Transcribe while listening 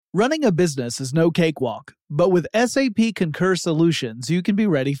Running a business is no cakewalk, but with SAP Concur Solutions, you can be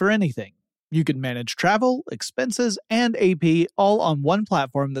ready for anything. You can manage travel, expenses, and AP all on one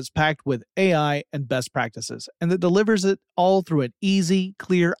platform that's packed with AI and best practices, and that delivers it all through an easy,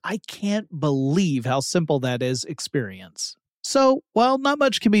 clear, I can't believe how simple that is experience. So, while not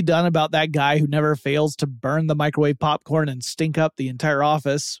much can be done about that guy who never fails to burn the microwave popcorn and stink up the entire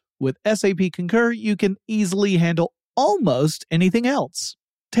office, with SAP Concur, you can easily handle almost anything else.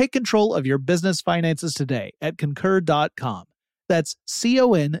 Take control of your business finances today at Concur.com. That's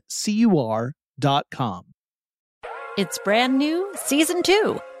CONCUR.com. It's brand new, Season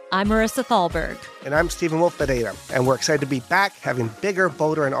 2. I'm Marissa Thalberg. And I'm Stephen Wolf Pereira, and we're excited to be back having bigger,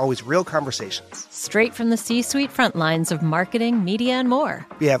 bolder, and always real conversations. Straight from the C-suite front lines of marketing, media, and more.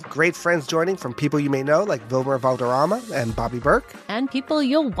 We have great friends joining from people you may know, like Wilmer Valderrama and Bobby Burke. And people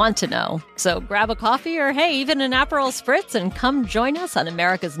you'll want to know. So grab a coffee or, hey, even an Aperol Spritz and come join us on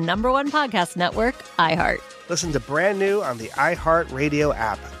America's #1 podcast network, iHeart. Listen to Brand New on the iHeart Radio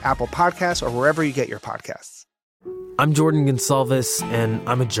app, Apple Podcasts, or wherever you get your podcasts. I'm Jordan Gonsalves, and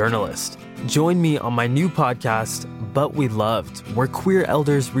I'm a journalist. Join me on my new podcast, But We Loved, where queer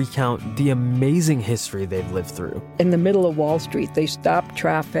elders recount the amazing history they've lived through. In the middle of Wall Street, they stopped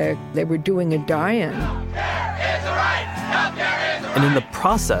traffic. They were doing a die-in. Healthcare is a right! Healthcare is a right! And in the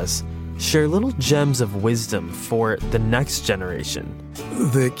process, share little gems of wisdom for the next generation.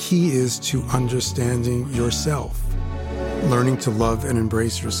 The key is to understanding yourself, learning to love and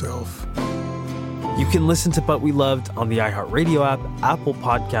embrace yourself. You can listen to But We Loved on the iHeartRadio app, Apple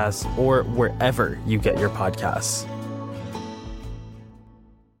Podcasts, or wherever you get your podcasts.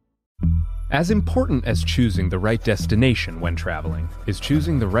 As important as choosing the right destination when traveling is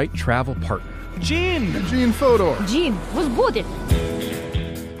choosing the right travel partner. Gene Fodor. Gene, was good.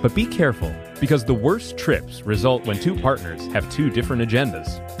 But be careful, because the worst trips result when two partners have two different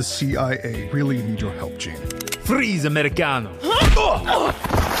agendas. The CIA really need your help, Gene. Freeze, Americano!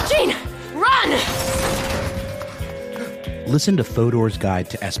 Gene, run! Listen to Fodor's Guide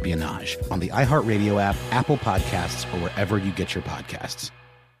to Espionage on the iHeartRadio app, Apple Podcasts, or wherever you get your podcasts.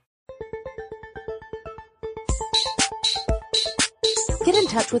 Get in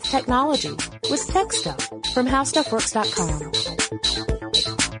touch with technology with Tech Stuff from HowStuffWorks.com.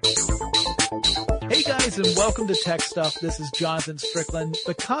 Hey guys, and welcome to Tech Stuff. This is Jonathan Strickland.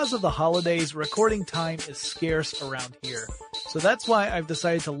 Because of the holidays, recording time is scarce around here. So that's why I've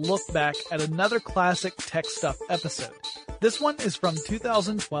decided to look back at another classic Tech Stuff episode. This one is from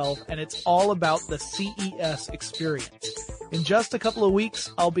 2012, and it's all about the CES experience. In just a couple of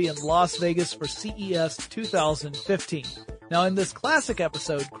weeks, I'll be in Las Vegas for CES 2015. Now, in this classic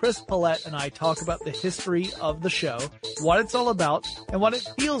episode, Chris Pollette and I talk about the history of the show, what it's all about, and what it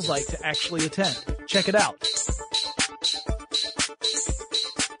feels like to actually attend. Check it out.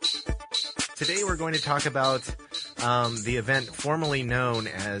 Today we're going to talk about the event formerly known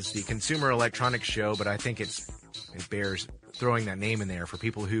as the Consumer Electronics Show, but I think it bears throwing that name in there for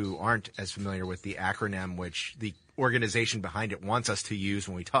people who aren't as familiar with the acronym which the organization behind it wants us to use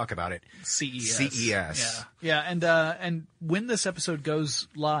when we talk about it. CES. CES. Yeah. And when this episode goes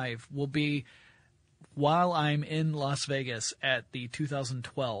live will be while I'm in Las Vegas at the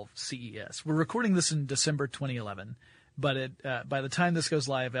 2012 CES. We're recording this in December 2011, but by the time this goes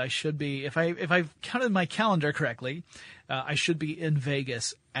live, I should be, if I've counted my calendar correctly, I should be in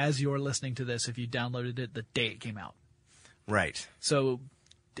Vegas as you're listening to this if you downloaded it the day it came out. Right. So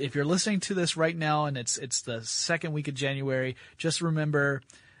if you're listening to this right now and it's the second week of January, just remember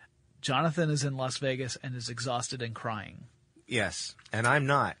Jonathan is in Las Vegas and is exhausted and crying. Yes, and I'm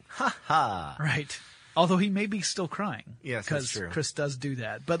not. Ha ha. Right. Although he may be still crying. Yes, that's true. Because Chris does do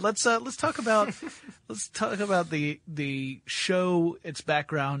that. But let's talk about the show, its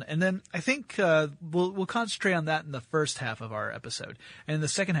background, and then I think we'll concentrate on that in the first half of our episode. And in the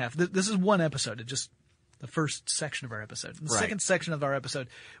second half, this is one episode. It just the first section of our episode. In the second section of our episode,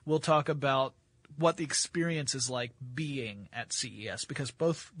 we'll talk about what the experience is like being at CES, because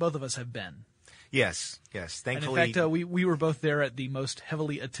both of us have been. Yes. Thankfully, and in fact, we were both there at the most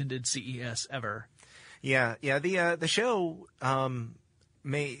heavily attended CES ever. Yeah. The show,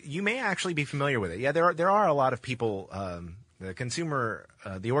 you may actually be familiar with it. Yeah, there are a lot of people.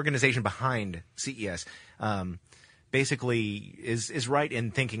 The organization behind CES, basically is right in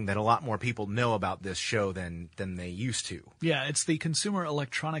thinking that a lot more people know about this show than they used to. Yeah, it's the Consumer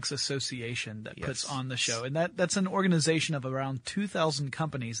Electronics Association that puts on the show. And that's an organization of around 2,000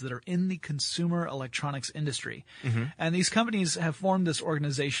 companies that are in the consumer electronics industry. Mm-hmm. And these companies have formed this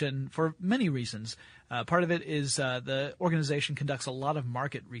organization for many reasons. Part of it is the organization conducts a lot of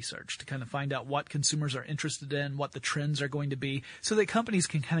market research to kind of find out what consumers are interested in, what the trends are going to be, so that companies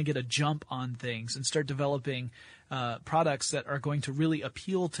can kind of get a jump on things and start developing products that are going to really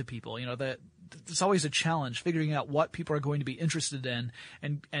appeal to people. It's always a challenge figuring out what people are going to be interested in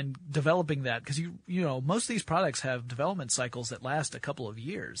and developing that, because most of these products have development cycles that last a couple of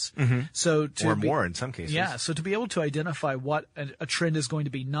years. Mm-hmm. So more in some cases. Yeah. So to be able to identify what a trend is going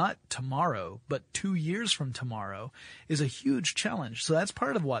to be, not tomorrow, but 2 years from tomorrow, is a huge challenge. So that's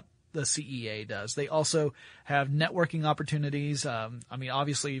part of what the CEA does. They also have networking opportunities.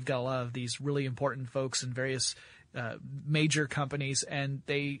 Obviously you've got a lot of these really important folks in various major companies, and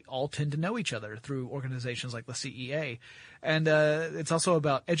they all tend to know each other through organizations like the CEA. And it's also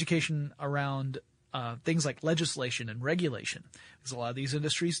about education around things like legislation and regulation, because a lot of these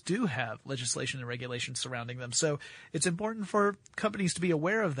industries do have legislation and regulation surrounding them. So it's important for companies to be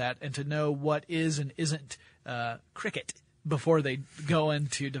aware of that and to know what is and isn't cricket before they go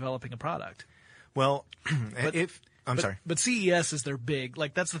into developing a product. Well, sorry. But CES is their big,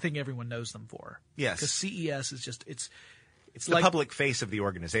 that's the thing everyone knows them for. Yes. Because CES is just, it's the public face of the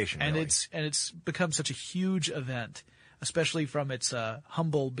organization, and really. it's become such a huge event, especially from its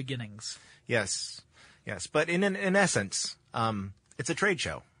humble beginnings. Yes. But in essence, it's a trade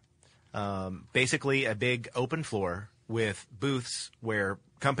show. Basically a big open floor with booths where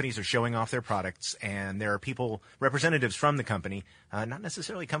companies are showing off their products, and there are representatives from the company, not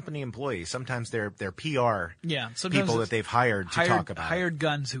necessarily company employees. Sometimes they're PR people that they've hired to talk about. Hired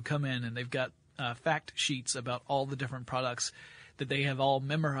guns who come in, and they've got fact sheets about all the different products that they have all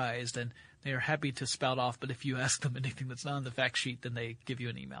memorized, and they are happy to spout off. But if you ask them anything that's not on the fact sheet, then they give you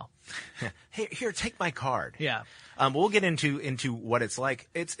an email. Here, take my card. Yeah. We'll get into what it's like.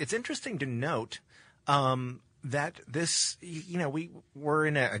 It's interesting to note that this, we're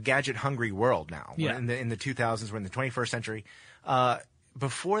in a gadget-hungry world now. Yeah. We're in the 2000s. We're in the 21st century.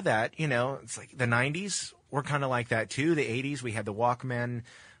 Before that, it's like the 90s were kind of like that too. The 80s, we had the Walkman.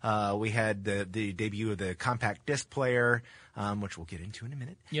 We had the debut of the compact disc player, which we'll get into in a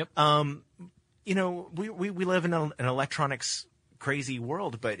minute. Yep. We live in an electronics crazy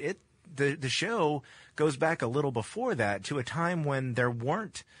world, but the show goes back a little before that to a time when there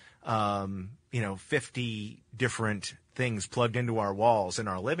weren't 50 different things plugged into our walls in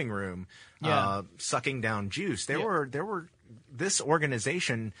our living room, sucking down juice. There were this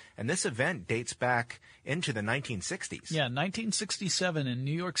organization and this event dates back into the 1960s. Yeah, 1967 in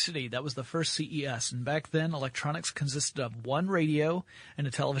New York City. That was the first CES. And back then, electronics consisted of one radio and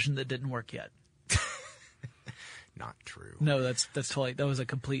a television that didn't work yet. Not true. No, that's totally, that was a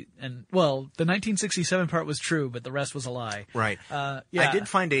complete, the 1967 part was true, but the rest was a lie. Right. I did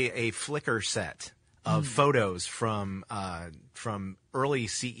find a Flickr set of photos from early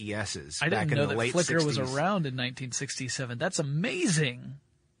CESs back in the late 60s. I didn't know that Flickr was around in 1967. That's amazing.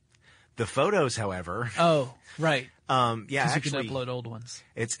 The photos, however. Oh, right. Actually, you can upload old ones.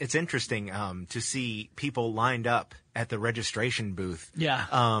 It's interesting to see people lined up at the registration booth. Yeah.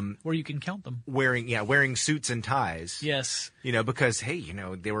 Where you can count them. Wearing suits and ties. Yes. Because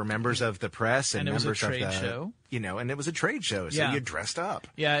they were members of the press and members of the trade show. And it was a trade show, so you dressed up.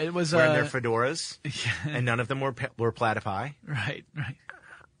 Yeah, it was wearing their fedoras. And none of them were platypi. Right.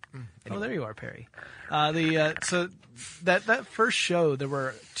 Anyway. Oh, there you are, Perry. So that first show, there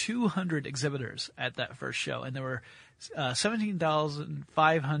were 200 exhibitors at that first show, and there were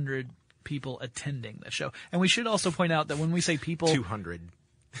 17,500 people attending the show. And we should also point out that when we say people, 200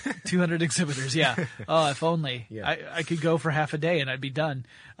 exhibitors. Yeah. Oh, if only. Yeah. I could go for half a day and I'd be done.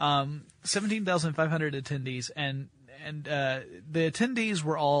 17,500 attendees, and the attendees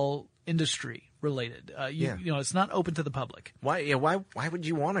were all industry related. It's not open to the public. Why? Yeah. Why would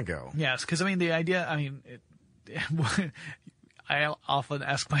you want to go? Yes, because the idea. I often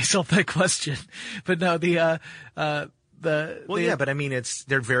ask myself that question, but no, there are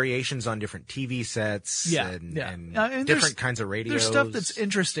variations on different TV sets and different kinds of radios. There's stuff that's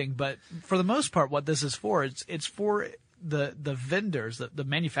interesting, but for the most part, what this is for, it's for the vendors, the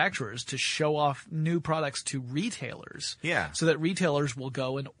manufacturers, to show off new products to retailers. Yeah. So that retailers will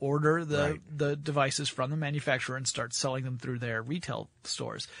go and order the devices from the manufacturer and start selling them through their retail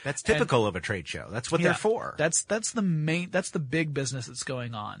stores. That's typical of a trade show. That's what they're for. That's the big business that's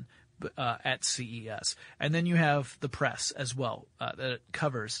going on at CES. And then you have the press as well that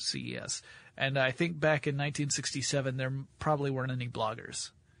covers CES. And I think back in 1967 there probably weren't any bloggers.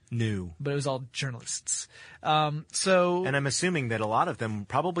 No. But it was all journalists. And I'm assuming that a lot of them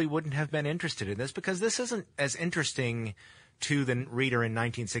probably wouldn't have been interested in this, because this isn't as interesting to the reader in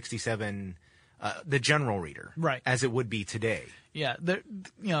 1967, the general reader, right, as it would be today. Yeah.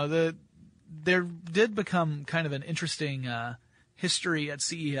 there did become kind of an interesting history at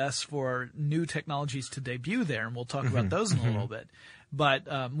CES for new technologies to debut there, and we'll talk about those in a little bit. But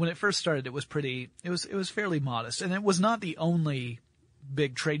when it first started, it was fairly modest, and it was not the only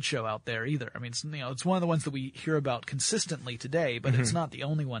big trade show out there either. I mean, it's one of the ones that we hear about consistently today, but it's not the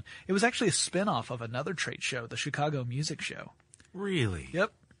only one. It was actually a spin-off of another trade show, the Chicago Music Show. Really?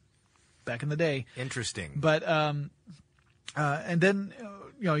 Yep. Back in the day. Interesting. But and then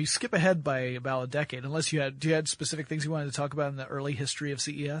you skip ahead by about a decade, unless you had specific things you wanted to talk about in the early history of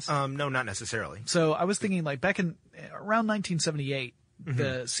CES. No, not necessarily. So I was thinking, like, back in around 1978,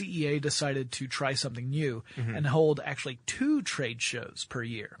 the CEA decided to try something new and hold actually 2 trade shows per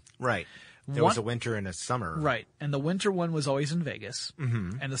year. Right. There was a winter and a summer. Right. And the winter one was always in Vegas.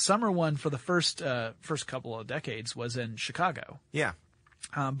 And the summer one for the first couple of decades was in Chicago. Yeah.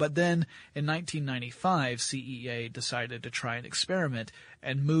 But then in 1995, CEA decided to try an experiment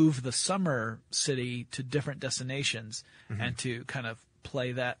and move the summer city to different destinations and to kind of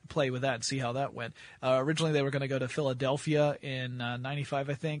play with that and see how that went. Originally, they were going to go to Philadelphia in 95,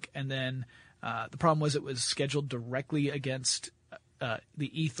 I think, and then the problem was it was scheduled directly against the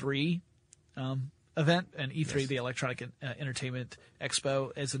E3 event, and E3, the Electronic Entertainment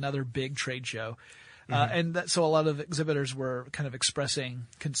Expo, is another big trade show. So a lot of exhibitors were kind of expressing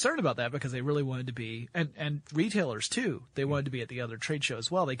concern about that because they really wanted to be, and retailers too, they wanted to be at the other trade show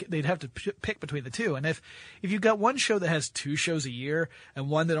as well. They'd have to pick between the two. And if you've got one show that has 2 shows a year and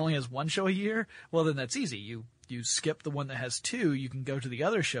one that only has 1 show a year, well, then that's easy. You skip the one that has 2, you can go to the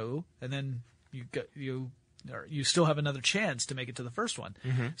other show, and then you still have another chance to make it to the first one.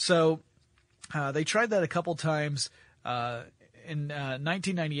 So they tried that a couple times. In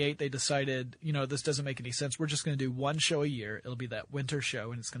 1998, they decided, this doesn't make any sense. We're just going to do 1 show a year. It'll be that winter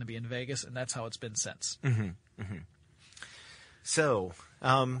show, and it's going to be in Vegas, and that's how it's been since. So,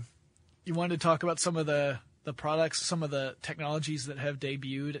 you wanted to talk about some of the products, some of the technologies that have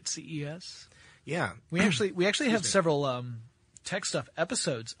debuted at CES? Yeah. We actually have several Tech Stuff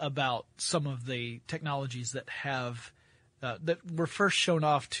episodes about some of the technologies that have that were first shown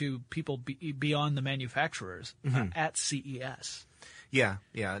off to people beyond the manufacturers at CES. Yeah,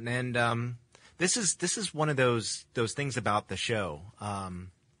 and this is one of those things about the show.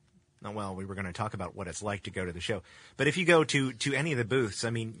 We were going to talk about what it's like to go to the show, but if you go to any of the booths,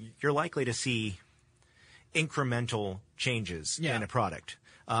 I mean, you're likely to see incremental changes in a product.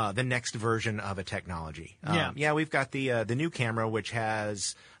 The next version of a technology. We've got the new camera, which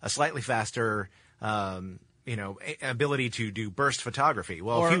has a slightly faster ability to do burst photography.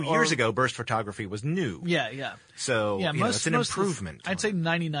 Well, a few years ago, burst photography was new. Yeah. So, it's an improvement. I'd say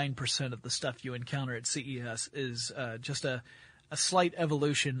 99% of the stuff you encounter at CES is just a slight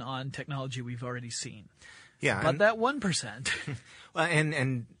evolution on technology we've already seen. Yeah. But that 1%.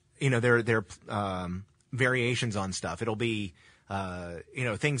 and there are variations on stuff. It'll be,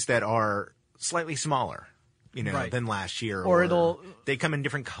 things that are slightly smaller. Than last year, or they come in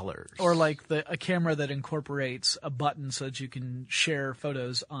different colors, or like a camera that incorporates a button so that you can share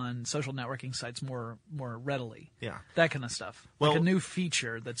photos on social networking sites more readily. Yeah, that kind of stuff. Like a new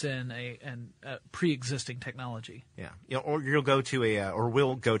feature that's in a pre-existing technology. Yeah, or we'll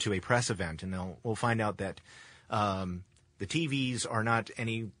go to a press event, and we'll find out that the TVs are not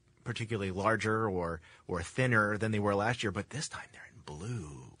any particularly larger or thinner than they were last year, but this time they're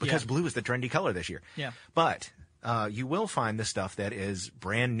blue, because blue is the trendy color this year. Yeah. But you will find the stuff that is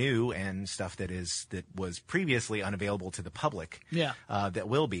brand new and stuff that was previously unavailable to the public. Yeah. That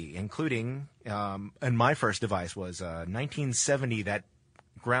will be, including, and my first device was 1970, that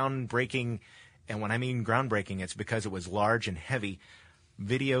groundbreaking, and when I mean groundbreaking, it's because it was large and heavy,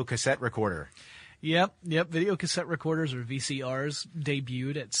 video cassette recorder. Yep. Video cassette recorders, or VCRs,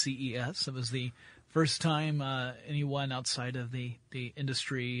 debuted at CES. It was the first time anyone outside of the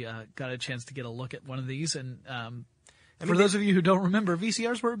industry got a chance to get a look at one of these. And for those of you who don't remember,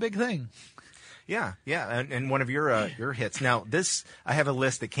 VCRs were a big thing. Yeah, and one of your hits. Now, I have a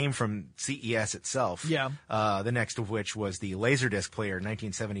list that came from CES itself. Yeah. The next of which was the Laserdisc player,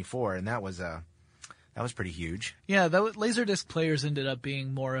 1974, and that was pretty huge. Yeah, Laserdisc players ended up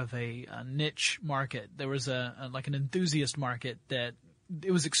being more of a niche market. There was an enthusiast market that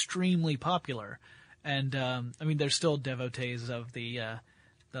it was extremely popular. And, there's still devotees of the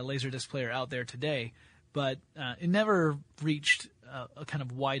Laserdisc player out there today, but it never reached a kind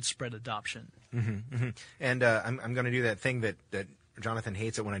of widespread adoption. And I'm going to do that thing that Jonathan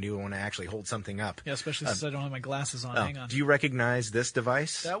hates it when I do when I actually hold something up. Yeah, especially since I don't have my glasses on. Hang on. Do you recognize this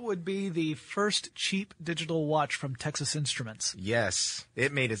device? That would be the first cheap digital watch from Texas Instruments. Yes,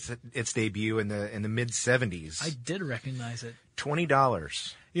 it made its debut in the mid-'70s. I did recognize it.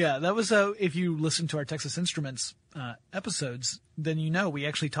 $20. Yeah, that was if you listen to our Texas Instruments episodes, then you know we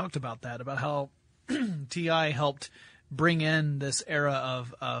actually talked about that, about how TI helped bring in this era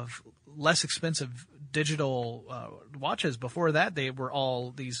of less expensive digital watches. Before that, they were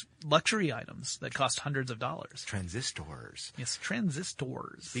all these luxury items that cost hundreds of dollars. Transistors. Yes,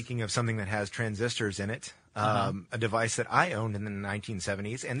 transistors. Speaking of something that has transistors in it, a device that I owned in the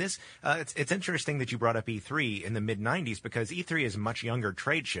 1970s. And this, it's interesting that you brought up E3 in the mid-'90s, because E3 is a much younger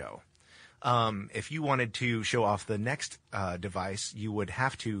trade show. If you wanted to show off the next device, you would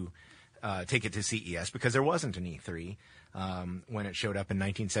have to take it to CES, because there wasn't an E3 when it showed up in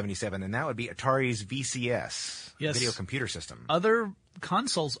 1977, and that would be Atari's VCS, video computer system. Other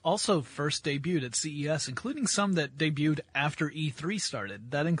consoles also first debuted at CES, including some that debuted after E3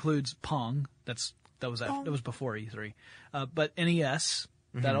 started. That includes Pong. That was before E3, but NES.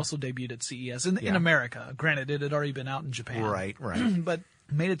 That also debuted at CES in America. Granted, it had already been out in Japan. Right. But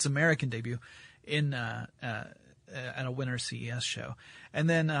made its American debut in at a winter CES show. And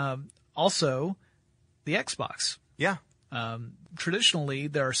then also the Xbox. Yeah. Traditionally,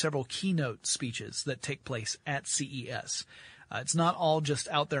 there are several keynote speeches that take place at CES. It's not all just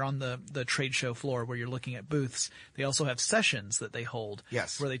out there on the trade show floor where you're looking at booths. They also have sessions that they hold,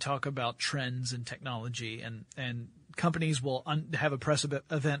 where they talk about trends in technology, and companies will have a press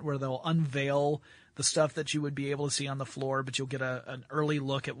event where they'll unveil the stuff that you would be able to see on the floor, but you'll get an early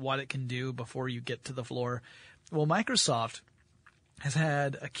look at what it can do before you get to the floor. Well, Microsoft has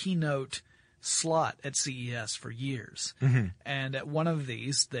had a keynote slot at CES for years. And at one of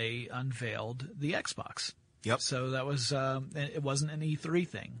these, they unveiled the Xbox. Yep. So that was, it wasn't an E3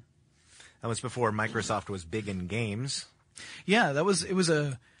 thing. That was before Microsoft was big in games. Yeah, it was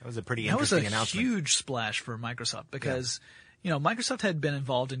a pretty interesting announcement. That was a huge splash for Microsoft, because, Microsoft had been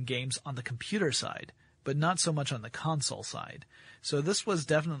involved in games on the computer side, but not so much on the console side. So this was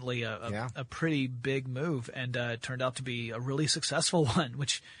definitely a pretty big move, and it turned out to be a really successful one,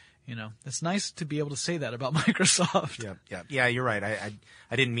 which, it's nice to be able to say that about Microsoft. Yeah, you're right.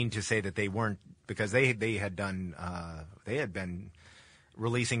 I didn't mean to say that they weren't, because they had been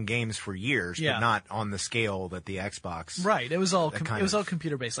releasing games for years, but not on the scale that the Xbox. Right. It was all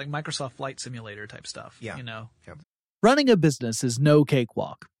computer based, like Microsoft Flight Simulator type stuff. Yeah. Yep. Running a business is no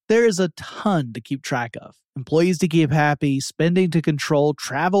cakewalk. There is a ton to keep track of. Employees to keep happy, spending to control,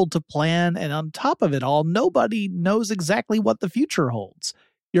 travel to plan, and on top of it all, nobody knows exactly what the future holds.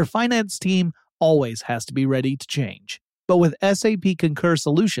 Your finance team always has to be ready to change. But with SAP Concur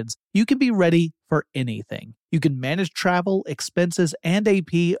Solutions, you can be ready for anything. You can manage travel, expenses, and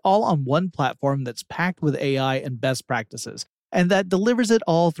AP all on one platform that's packed with AI and best practices, and that delivers it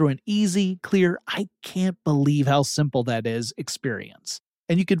all through an easy, clear, I can't believe how simple that is experience.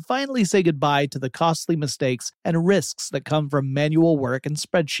 And you can finally say goodbye to the costly mistakes and risks that come from manual work and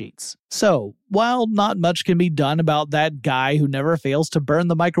spreadsheets. So, while not much can be done about that guy who never fails to burn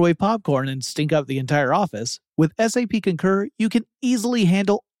the microwave popcorn and stink up the entire office, with SAP Concur, you can easily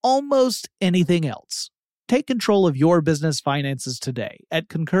handle almost anything else. Take control of your business finances today at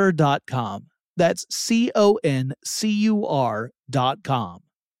Concur.com. That's CONCUR.com.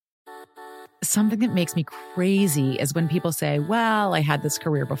 Something that makes me crazy is when people say, well, I had this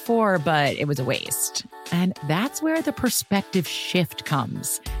career before, but it was a waste. And that's where the perspective shift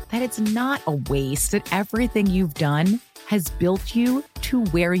comes, that it's not a waste, that everything you've done has built you to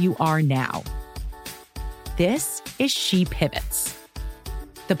where you are now. This is She Pivots,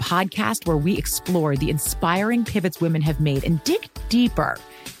 the podcast where we explore the inspiring pivots women have made and dig deeper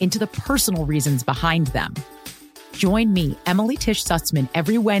into the personal reasons behind them. Join me, Emily Tish Sussman,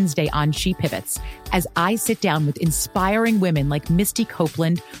 every Wednesday on She Pivots as I sit down with inspiring women like Misty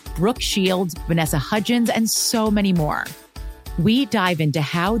Copeland, Brooke Shields, Vanessa Hudgens, and so many more. We dive into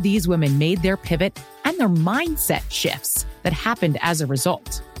how these women made their pivot and their mindset shifts that happened as a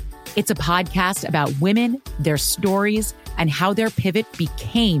result. It's a podcast about women, their stories, and how their pivot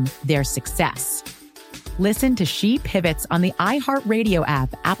became their success. Listen to She Pivots on the iHeartRadio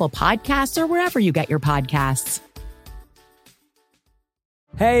app, Apple Podcasts, or wherever you get your podcasts.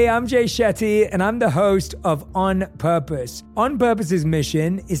 Hey, I'm Jay Shetty, and I'm the host of On Purpose. On Purpose's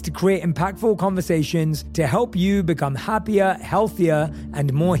mission is to create impactful conversations to help you become happier, healthier,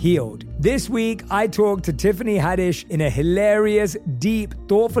 and more healed. This week, I talked to Tiffany Haddish in a hilarious, deep,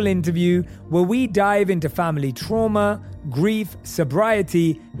 thoughtful interview where we dive into family trauma, grief,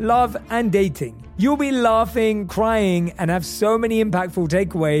 sobriety, love, and dating. You'll be laughing, crying, and have so many impactful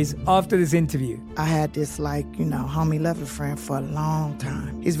takeaways after this interview. I had this, homie lover friend for a long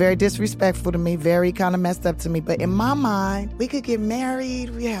time. He's very disrespectful to me, very kind of messed up to me. But in my mind, we could get married.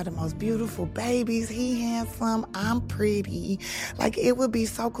 We had the most beautiful babies. He handsome. I'm pretty. It would be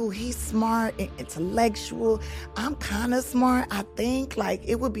so cool. He's smart and intellectual. I'm kind of smart, I think.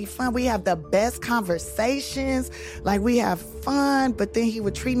 It would be fun. We have the best conversations. We have fun. But then he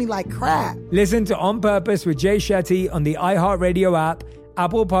would treat me like crap. Listen to On Purpose with Jay Shetty on the iHeartRadio app,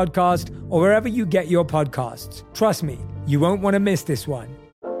 Apple Podcast, or wherever you get your podcasts. Trust me, you won't want to miss this one.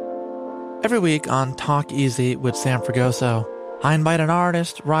 Every week on Talk Easy with Sam Fragoso, I invite an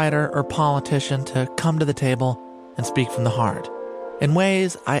artist, writer, or politician to come to the table and speak from the heart in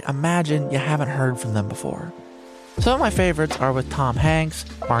ways I imagine you haven't heard from them before. Some of my favorites are with Tom Hanks,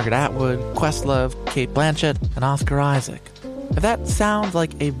 Margaret Atwood, Questlove, Cate Blanchett, and Oscar Isaac. If that sounds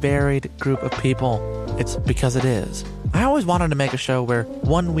like a varied group of people, it's because it is. I always wanted to make a show where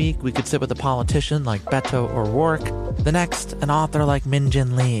one week we could sit with a politician like Beto O'Rourke, the next an author like Min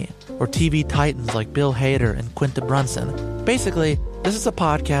Jin Lee, or TV titans like Bill Hader and Quinta Brunson. Basically, this is a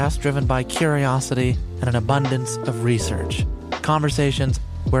podcast driven by curiosity and an abundance of research. Conversations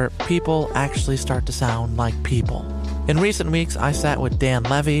where people actually start to sound like people. In recent weeks, I sat with Dan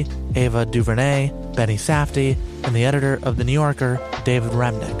Levy, Ava DuVernay, Benny Safdie, and the editor of The New Yorker, David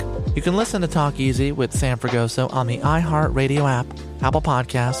Remnick. You can listen to Talk Easy with Sam Fragoso on the iHeartRadio app, Apple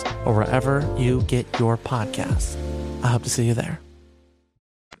Podcasts, or wherever you get your podcasts. I hope to see you there.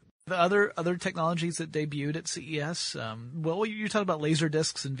 The other technologies that debuted at CES, you talked about laser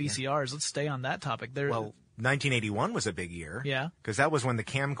discs and VCRs. Let's stay on that topic. 1981 was a big year. Yeah. Because that was when the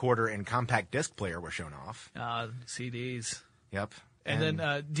camcorder and compact disc player were shown off. CDs. Yep. And then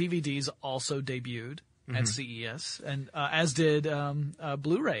DVDs also debuted at CES, and as did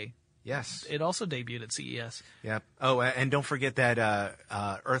Blu-ray. Yes. It also debuted at CES. Yep. Oh, and don't forget that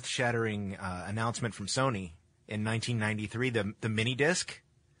earth-shattering announcement from Sony in 1993, the mini disc.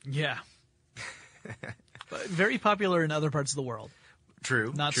 Yeah. Very popular in other parts of the world.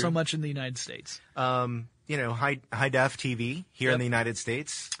 True. Not so much in the United States. High def TV here in the United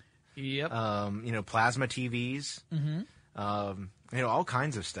States. Yep. Plasma TVs. All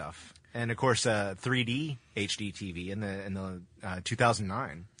kinds of stuff. And of course, 3D HD TV in the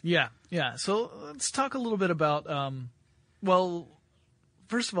 2009. Yeah. So let's talk a little bit about.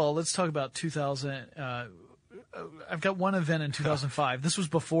 First of all, let's talk about 2000. I've got one event in 2005. This was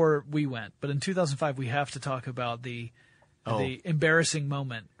before we went, but in 2005 we have to talk about the embarrassing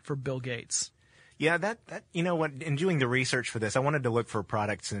moment for Bill Gates. Yeah, that in doing the research for this, I wanted to look for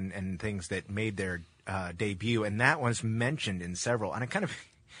products and things that made their debut, and that was mentioned in several, and I kind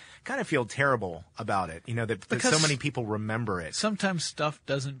of feel terrible about it. That so many people remember it. Sometimes stuff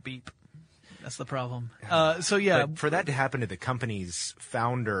doesn't beep. That's the problem. But for that to happen to the company's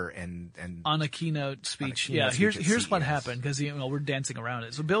founder and on a keynote speech, here's what happened, because we're dancing around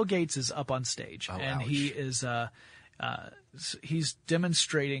it. So Bill Gates is up on stage, and ouch. He is he's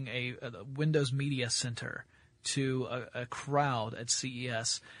demonstrating a Windows Media Center to a crowd at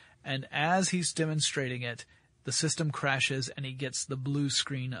CES, and as he's demonstrating it, the system crashes and he gets the blue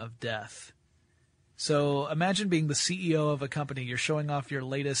screen of death. So imagine being the CEO of a company. You're showing off your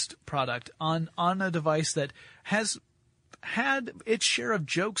latest product on a device that has had its share of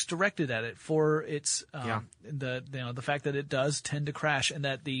jokes directed at it for its the fact that it does tend to crash, and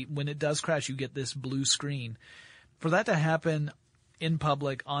that when it does crash, you get this blue screen. For that to happen in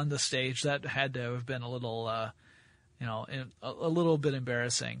public on the stage, that had to have been a little a little bit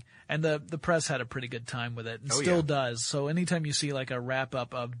embarrassing. And the press had a pretty good time with it, and still does. So anytime you see like a wrap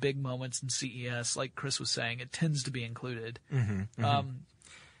up of big moments in CES, like Chris was saying, it tends to be included. And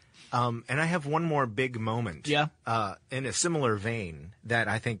I have one more big moment. Yeah. In a similar vein that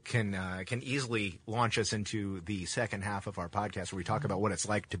I think can easily launch us into the second half of our podcast, where we talk about what it's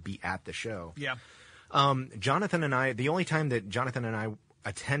like to be at the show. Yeah. Jonathan and I, the only time that Jonathan and I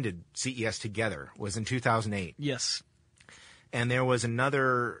attended CES together was in 2008. Yes. And there was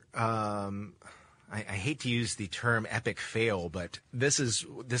another, I hate to use the term epic fail, but this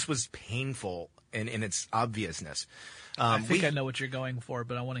was painful in its obviousness. I think I know what you're going for,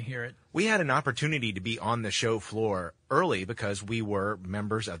 but I want to hear it. We had an opportunity to be on the show floor early because we were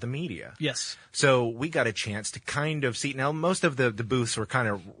members of the media. Yes. So we got a chance to kind of see. Now, most of the booths were kind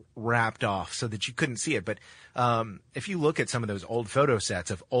of wrapped off so that you couldn't see it. But if you look at some of those old photo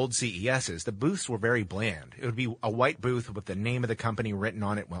sets of old CESs, the booths were very bland. It would be a white booth with the name of the company written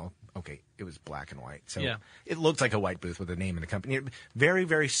on it. Well, okay, it was black and white. So it looked like a white booth with the name of the company. Very,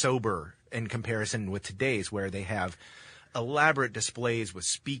 very sober in comparison with today's, where they have elaborate displays with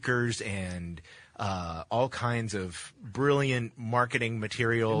speakers and all kinds of brilliant marketing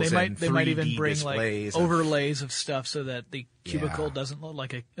materials. They and might 3D even bring displays like overlays of stuff so that the cubicle doesn't look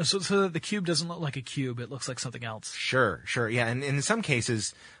like so that the cube doesn't look like a cube. It looks like something else. Sure. Yeah. And in some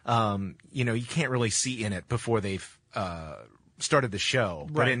cases, you can't really see in it before they've started the show.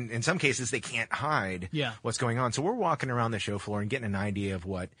 Right. But in some cases, they can't hide what's going on. So we're walking around the show floor and getting an idea of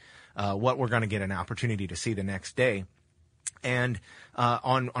what we're going to get an opportunity to see the next day. And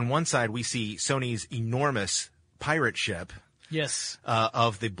on one side, we see Sony's enormous pirate ship. Yes.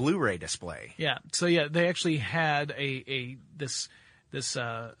 Of the Blu-ray display. Yeah. So they actually had this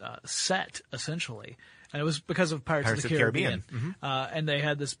set essentially, and it was because of Pirates of the Caribbean. Mm-hmm. And they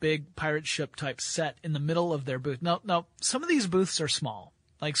had this big pirate ship type set in the middle of their booth. Now some of these booths are small.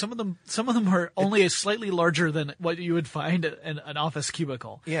 Like some of them are only slightly larger than what you would find in an office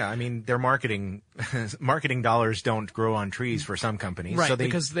cubicle. Yeah, I mean, their marketing dollars don't grow on trees for some companies, right? So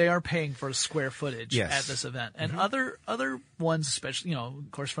because they are paying for square footage yes. at this event, and other ones, especially of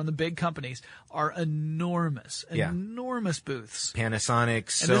course from the big companies, are enormous booths. Panasonic,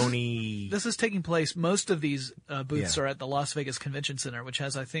 Sony. This is taking place. Most of these booths are at the Las Vegas Convention Center, which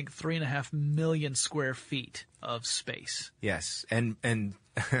has I think 3.5 million square feet of space. Yes, and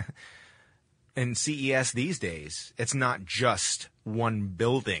in CES these days, it's not just one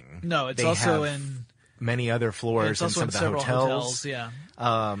building. No, it's they also have in many other floors and some of the hotels. Yeah.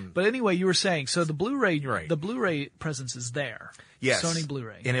 But anyway, you were saying so the Blu-ray presence is there. Yes, Sony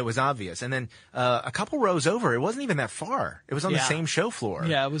Blu-ray, and it was obvious. And then a couple rows over, it wasn't even that far. It was on the same show floor.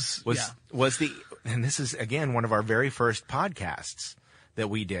 Yeah, it was the. And this is again one of our very first podcasts that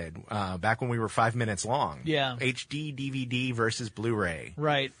we did back when we were 5 minutes long. Yeah. HD DVD versus Blu-ray.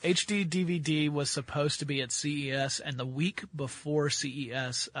 Right. HD DVD was supposed to be at CES, and the week before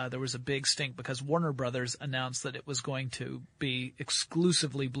CES, there was a big stink because Warner Brothers announced that it was going to be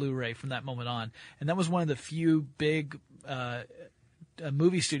exclusively Blu-ray from that moment on. And that was one of the few big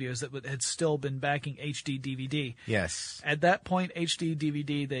movie studios that had still been backing HD DVD. Yes. At that point, HD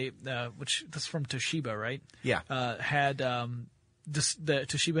DVD, which that's from Toshiba, right? Yeah.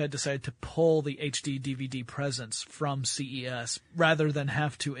 Toshiba had decided to pull the HD DVD presence from CES rather than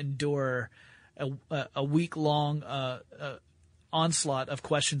have to endure a week-long onslaught of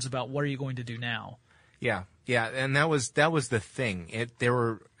questions about what are you going to do now. Yeah, and that was the thing. There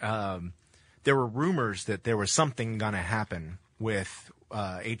were rumors that there was something going to happen with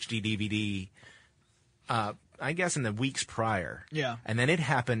HD DVD. I guess in the weeks prior. Yeah. And then it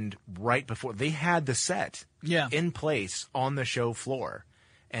happened right before. They had the set in place on the show floor,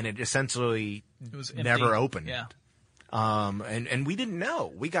 and it essentially never opened. Yeah. And we didn't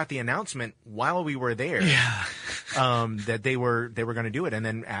know. We got the announcement while we were there. That they were going to do it, and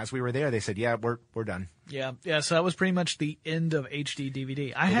then as we were there, they said, "Yeah, we're done." Yeah. So that was pretty much the end of HD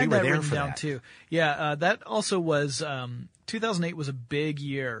DVD. I had that written down too. Yeah. That also was 2008 was a big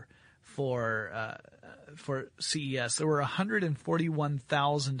year for CES. There were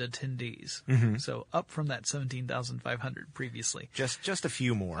 141,000 attendees. Mm-hmm. So up from that 17,500 previously. Just a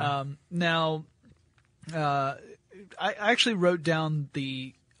few more. Now, I actually wrote down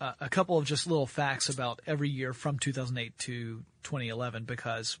a couple of just little facts about every year from 2008 to 2011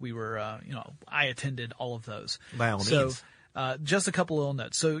 because we were, I attended all of those. By all means. Just a couple little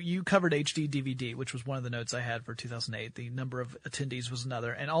notes. So you covered HD DVD, which was one of the notes I had for 2008. The number of attendees was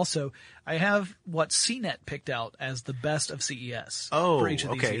another. And also, I have what CNET picked out as the best of CES for each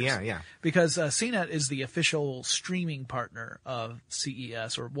of these years. Yeah. Because CNET is the official streaming partner of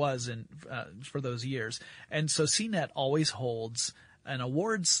CES, or was for those years. And so CNET always holds an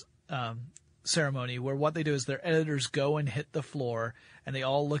awards ceremony where what they do is their editors go and hit the floor and they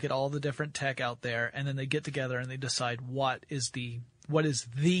all look at all the different tech out there, and then they get together and they decide what is the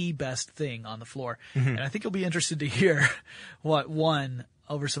best thing on the floor. Mm-hmm. And I think you'll be interested to hear what won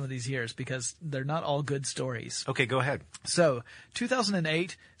over some of these years because they're not all good stories. Okay, go ahead. So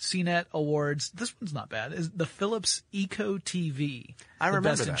 2008 CNET Awards. This one's not bad. Is the Philips Eco TV. I remember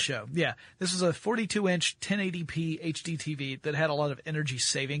Best in that. Show. Yeah. This was a 42-inch 1080p HD TV that had a lot of energy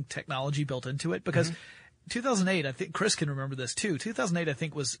saving technology built into it because 2008, I think Chris can remember this too. 2008, I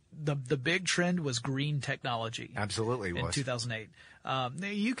think, was the big trend was green technology. Absolutely in was. 2008.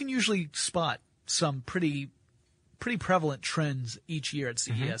 You can usually spot some pretty prevalent trends each year at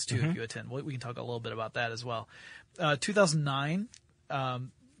CES too if you attend. We can talk a little bit about that as well. 2009,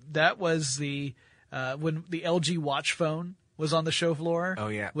 that was when the LG Watch phone was on the show floor. Oh,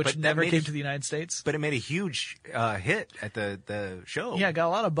 yeah. Which But that never made came a- to the United States. But it made a huge hit at the show. Yeah, it got a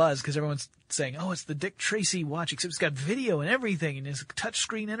lot of buzz because everyone's saying, "Oh, it's the Dick Tracy watch, except it's got video and everything, and it's a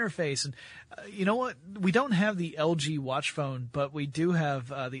touchscreen interface." And you know what? We don't have the LG watch phone, but we do have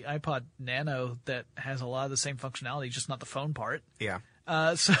the iPod Nano that has a lot of the same functionality, just not the phone part. Yeah.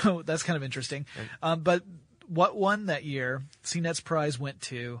 So that's kind of interesting. But what won that year? CNET's prize went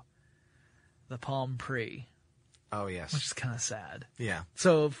to the Palm Pre. Oh, yes. Which is kind of sad. Yeah.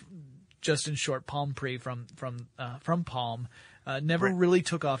 So, just in short, Palm Pre from Palm never really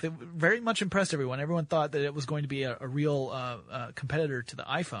took off. It very much impressed everyone. Everyone thought that it was going to be a real competitor to the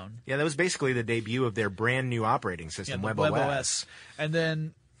iPhone. Yeah, that was basically the debut of their brand new operating system, WebOS. And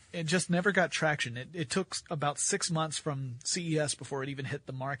then it just never got traction. It took about 6 months from CES before it even hit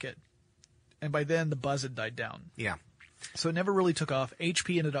the market. And by then, the buzz had died down. Yeah. So it never really took off.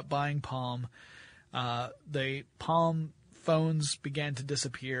 HP ended up buying Palm. The Palm phones began to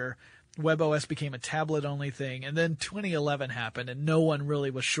disappear. WebOS became a tablet-only thing. And then 2011 happened, and no one really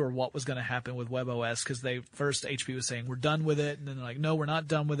was sure what was going to happen with WebOS because HP was saying, we're done with it. And then they're like, no, we're not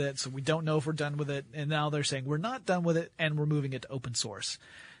done with it. So we don't know if we're done with it. And now they're saying, we're not done with it, and we're moving it to open source.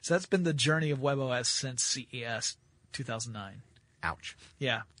 So that's been the journey of WebOS since CES 2009. Ouch.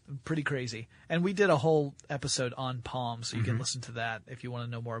 Yeah, pretty crazy. And we did a whole episode on Palm, so you can listen to that if you want to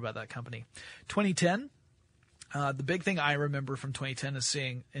know more about that company. 2010, the big thing I remember from 2010 is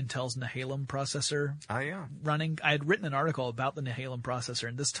seeing Intel's Nehalem processor running. I had written an article about the Nehalem processor,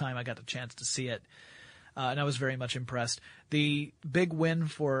 and this time I got a chance to see it, and I was very much impressed. The big win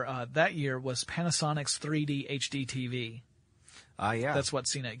for that year was Panasonic's 3D HD TV. Yeah. That's what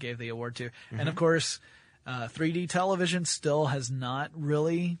CNET gave the award to. And of course, 3D television still has not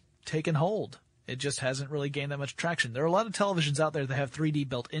really taken hold. It just hasn't really gained that much traction. There are a lot of televisions out there that have 3D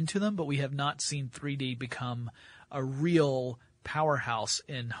built into them, but we have not seen 3D become a real powerhouse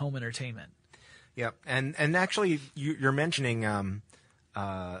in home entertainment. Yeah, and actually, you're mentioning the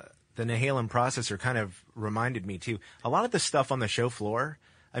Nehalem processor kind of reminded me too. A lot of the stuff on the show floor.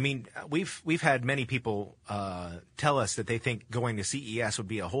 I mean, we've had many people tell us that they think going to CES would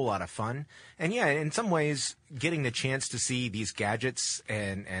be a whole lot of fun, and yeah, in some ways, getting the chance to see these gadgets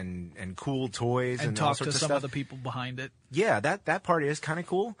and cool toys and all talk sorts to of some stuff. of the people behind it. Yeah, that part is kind of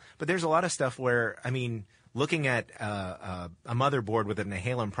cool, but there's a lot of stuff where, I mean, looking at a motherboard with a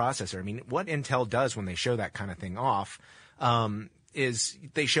Nehalem processor, I mean, what Intel does when they show that kind of thing off is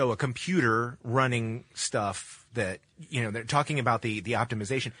they show a computer running stuff that, you know, they're talking about the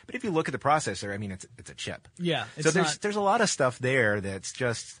optimization. But if you look at the processor, I mean, it's a chip. Yeah. So there's a lot of stuff there that's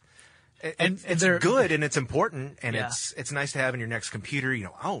just, it's good and it's important and it's nice to have in your next computer. You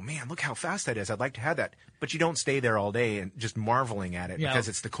know, oh man, look how fast that is. I'd like to have that. But you don't stay there all day and just marveling at it because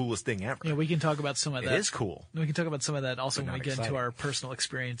it's the coolest thing ever. Yeah, we can talk about some of that. It is cool. We can talk about some of that also when we get into exciting. our personal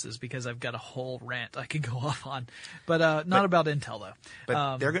experiences, because I've got a whole rant I could go off on. But not about Intel though.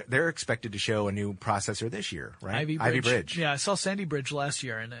 But they're expected to show a new processor this year, right? Ivy Bridge. Yeah, I saw Sandy Bridge last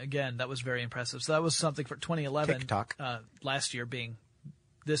year, and again, that was very impressive. So that was something for 2011. TikTok. Last year being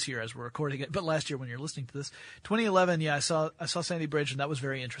this year as we're recording it, but last year when you're listening to this, 2011, I saw Sandy Bridge, and that was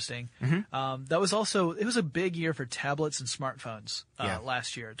very interesting. That was also, it was a big year for tablets and smartphones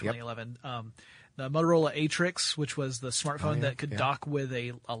last year, 2011. Yep. The Motorola Atrix, which was the smartphone that could dock with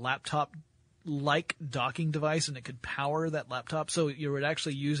a laptop-like docking device, and it could power that laptop. So you were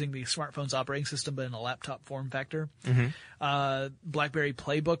actually using the smartphone's operating system, but in a laptop form factor. BlackBerry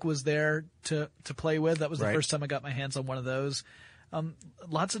Playbook was there to play with. That was the first time I got my hands on one of those.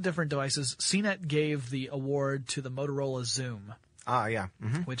 Lots of different devices. CNET gave the award to the Motorola Zoom.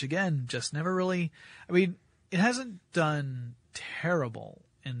 Which again, just never really, I mean, it hasn't done terrible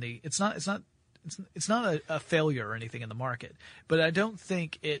it's not a failure or anything in the market, but I don't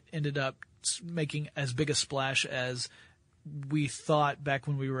think it ended up making as big a splash as we thought back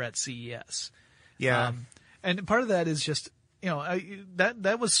when we were at CES. Yeah. And part of that is just, you know,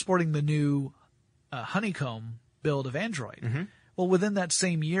 that was sporting the new Honeycomb build of Android. Well, within that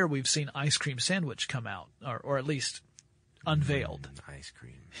same year, we've seen Ice Cream Sandwich come out, or at least unveiled. Ice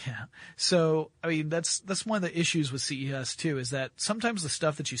cream. Yeah. So, I mean, that's one of the issues with CES too, is that sometimes the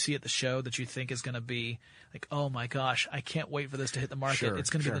stuff that you see at the show that you think is going to be like, oh my gosh, I can't wait for this to hit the market. It's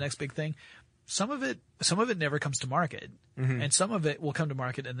going to be the next big thing. Some of it never comes to market, and some of it will come to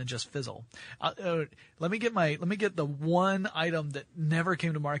market and then just fizzle. Let me get the one item that never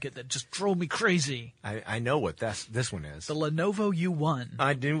came to market that just drove me crazy. I know what this one is. The Lenovo U1.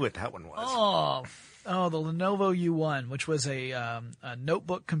 I knew what that one was. Oh, the Lenovo U1, which was a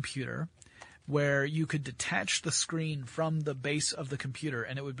notebook computer where you could detach the screen from the base of the computer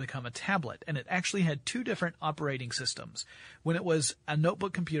and it would become a tablet. And it actually had 2 different operating systems. When it was a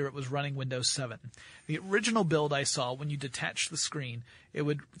notebook computer, it was running Windows 7. The original build I saw, when you detach the screen, it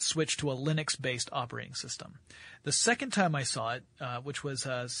would switch to a Linux-based operating system. The second time I saw it, which was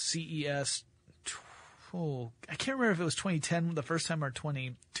CES, I can't remember if it was 2010 the first time or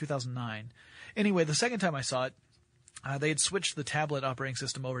 2009. Anyway, the second time I saw it, they had switched the tablet operating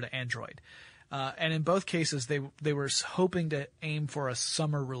system over to Android. And in both cases, they were hoping to aim for a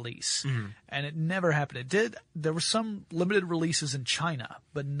summer release. And it never happened. There were some limited releases in China,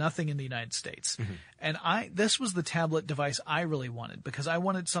 but nothing in the United States. And this was the tablet device I really wanted, because I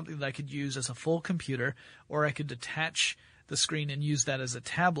wanted something that I could use as a full computer, or I could detach the screen and use that as a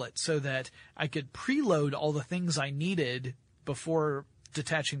tablet so that I could preload all the things I needed before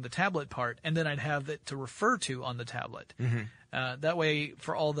detaching the tablet part, and then I'd have it to refer to on the tablet. That way,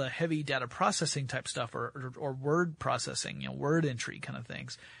 for all the heavy data processing type stuff or word processing, word entry kind of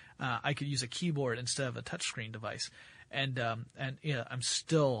things, I could use a keyboard instead of a touchscreen device. And yeah, I'm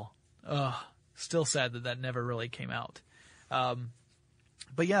still sad that never really came out.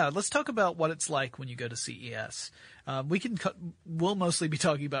 But yeah, let's talk about what it's like when you go to CES. We'll mostly be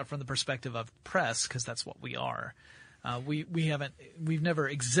talking about it from the perspective of press, because that's what we are. We've never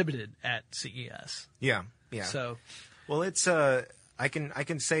exhibited at CES. Yeah. So, well, it's I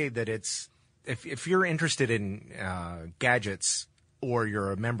can say that it's if you're interested in gadgets, or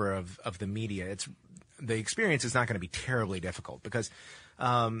you're a member of the media, the experience is not going to be terribly difficult, because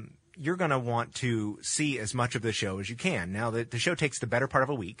you're going to want to see as much of the show as you can. Now, the show takes the better part of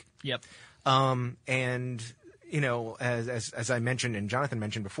a week. Yep. And as I mentioned and Jonathan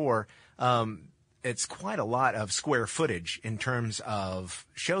mentioned before, it's quite a lot of square footage in terms of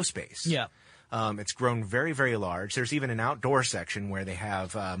show space. Yeah. It's grown very, very large. There's even an outdoor section where they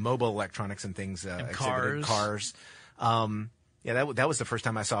have mobile electronics and things, exhibited. Cars. Yeah, that was the first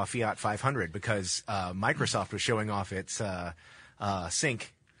time I saw a Fiat 500, because Microsoft was showing off its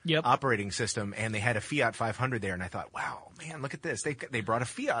Sync operating system, and they had a Fiat 500 there, and I thought, wow, man, look at this. They brought a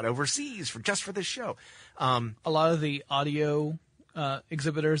Fiat overseas just for this show. A lot of the audio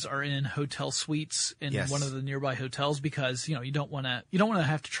exhibitors are in hotel suites in one of the nearby hotels, because you don't want to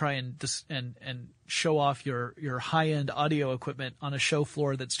have to try and show off your high-end audio equipment on a show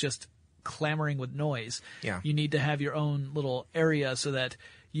floor that's just clamoring with noise. Yeah. You need to have your own little area so that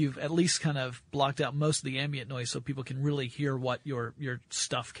you've at least kind of blocked out most of the ambient noise, so people can really hear what your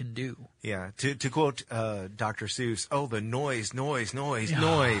stuff can do. Yeah. To quote Dr. Seuss, the noise.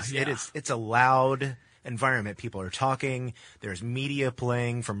 Yeah. It's a loud environment. People are talking. There's media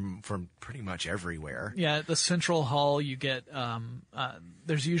playing from pretty much everywhere. Yeah, at the central hall, you get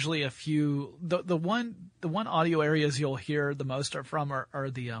there's usually a few. The one audio areas you'll hear the most are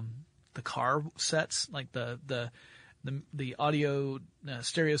the car sets, like the audio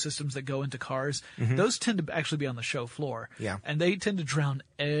stereo systems that go into cars. Those tend to actually be on the show floor. Yeah. And they tend to drown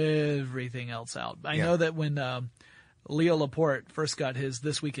everything else out. I know that when Leo Laporte first got his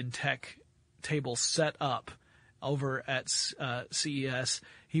This Week in Tech table set up over at CES,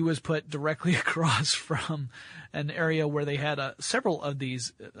 he was put directly across from an area where they had several of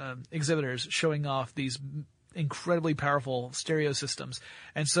these exhibitors showing off these incredibly powerful stereo systems.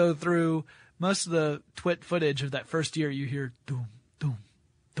 And so through most of the twit footage of that first year, you hear doom, doom,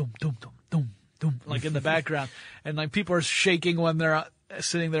 doom, doom, doom, doom, doom, like in the background. And like people are shaking when they're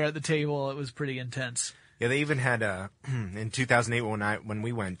sitting there at the table. It was pretty intense. Yeah, they even had in 2008 when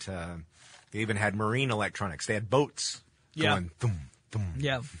we went, they even had marine electronics. They had boats going boom, boom.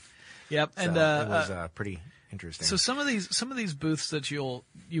 Yeah. Yep. So and it was pretty interesting. So some of these booths that you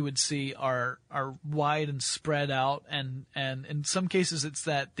would see are wide and spread out, and in some cases it's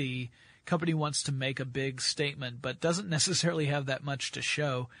that the company wants to make a big statement but doesn't necessarily have that much to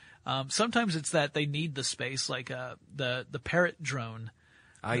show. Sometimes it's that they need the space, like the Parrot drone.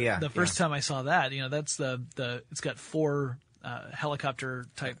 The first time I saw that, that's it's got 4 helicopter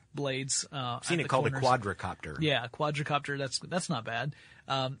type blades. I've seen it called a quadricopter. Yeah, quadricopter. That's not bad.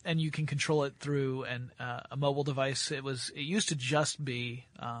 And you can control it through a mobile device. It used to just be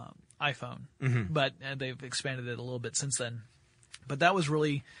iPhone, but they've expanded it a little bit since then. But that was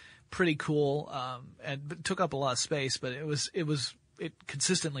really pretty cool, and it took up a lot of space. But it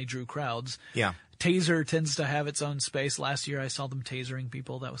consistently drew crowds. Yeah. Taser tends to have its own space. Last year I saw them tasering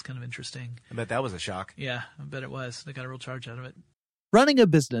people. That was kind of interesting. I bet that was a shock. Yeah, I bet it was. They got a real charge out of it. Running a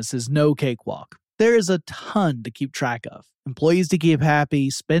business is no cakewalk. There is a ton to keep track of. Employees to keep happy,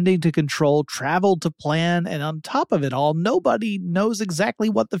 spending to control, travel to plan, and on top of it all, nobody knows exactly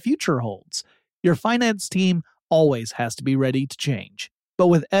what the future holds. Your finance team always has to be ready to change. But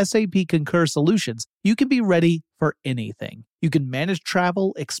with SAP Concur Solutions, you can be ready for anything. You can manage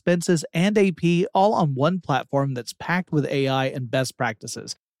travel, expenses, and AP all on one platform that's packed with AI and best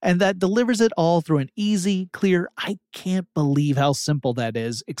practices, and that delivers it all through an easy, clear, I can't believe how simple that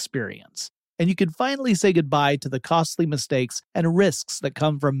is experience. And you can finally say goodbye to the costly mistakes and risks that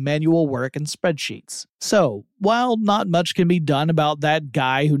come from manual work and spreadsheets. So, while not much can be done about that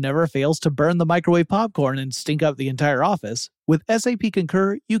guy who never fails to burn the microwave popcorn and stink up the entire office, with SAP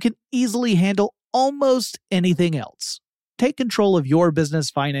Concur, you can easily handle almost anything else. Take control of your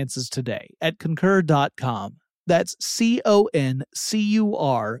business finances today at Concur.com. That's CONCUR.com.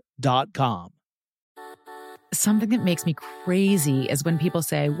 Something that makes me crazy is when people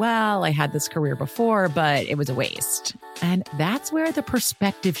say, well, I had this career before, but it was a waste. And that's where the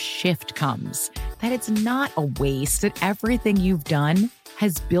perspective shift comes, that it's not a waste, that everything you've done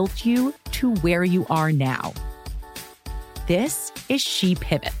has built you to where you are now. This is She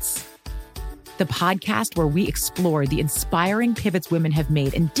Pivots, the podcast where we explore the inspiring pivots women have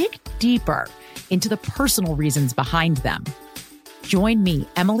made and dig deeper into the personal reasons behind them. Join me,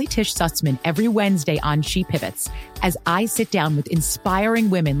 Emily Tish Sussman, every Wednesday on She Pivots as I sit down with inspiring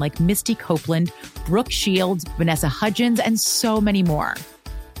women like Misty Copeland, Brooke Shields, Vanessa Hudgens, and so many more.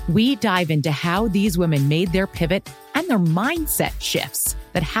 We dive into how these women made their pivot and their mindset shifts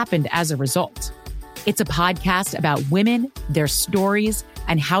that happened as a result. It's a podcast about women, their stories,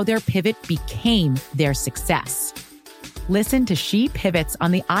 and how their pivot became their success. Listen to She Pivots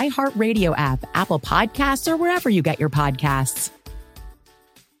on the iHeartRadio app, Apple Podcasts, or wherever you get your podcasts.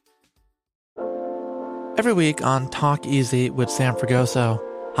 Every week on Talk Easy with Sam Fragoso,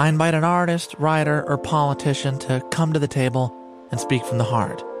 I invite an artist, writer, or politician to come to the table and speak from the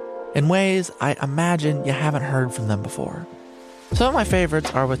heart in ways I imagine you haven't heard from them before. Some of my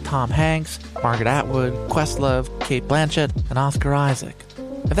favorites are with Tom Hanks, Margaret Atwood, Questlove, Cate Blanchett, and Oscar Isaac.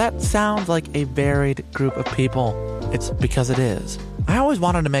 If that sounds like a varied group of people, it's because it is. I always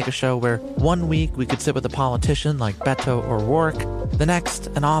wanted to make a show where one week we could sit with a politician like Beto O'Rourke, the next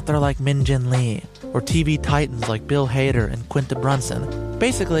an author like Min Jin Lee, or TV titans like Bill Hader and Quinta Brunson.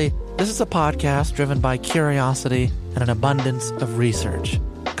 Basically, this is a podcast driven by curiosity and an abundance of research.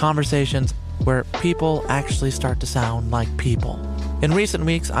 Conversations where people actually start to sound like people. In recent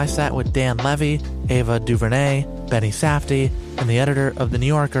weeks, I sat with Dan Levy, Ava DuVernay, Benny Safdie, and the editor of The New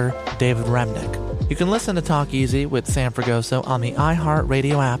Yorker, David Remnick. You can listen to Talk Easy with Sam Fragoso on the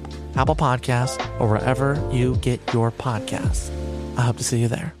iHeartRadio app, Apple Podcasts, or wherever you get your podcasts. I hope to see you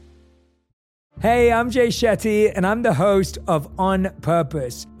there. Hey, I'm Jay Shetty, and I'm the host of On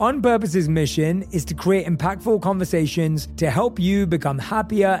Purpose. On Purpose's mission is to create impactful conversations to help you become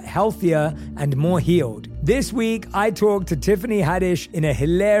happier, healthier, and more healed. This week, I talked to Tiffany Haddish in a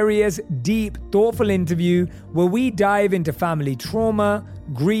hilarious, deep, thoughtful interview where we dive into family trauma,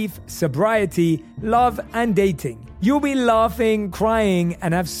 grief, sobriety, love, and dating. You'll be laughing, crying,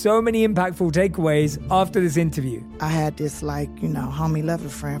 and have so many impactful takeaways after this interview. I had this, homie lover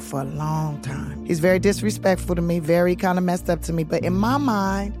friend for a long time. He's very disrespectful to me, very kind of messed up to me. But in my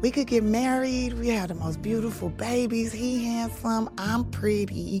mind, we could get married. We had the most beautiful babies. He handsome. I'm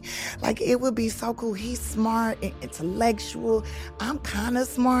pretty. It would be so cool. He's smart and intellectual. I'm kind of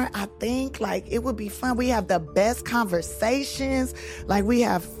smart, I think. It would be fun. We have the best conversations. We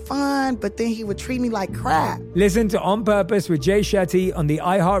have fun, but then he would treat me like crap. Listen to On Purpose with Jay Shetty on the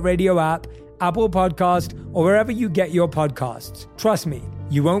iHeartRadio app, Apple Podcast, or wherever you get your podcasts. Trust me,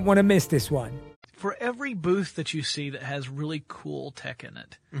 you won't want to miss this one. For every booth that you see that has really cool tech in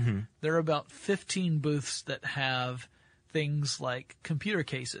it, there are about 15 booths that have things like computer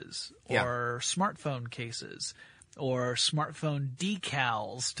cases or smartphone cases or smartphone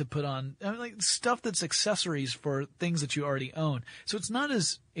decals to put on, stuff that's accessories for things that you already own. So it's not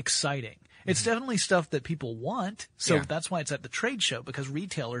as exciting. It's definitely stuff that people want. So that's why it's at the trade show, because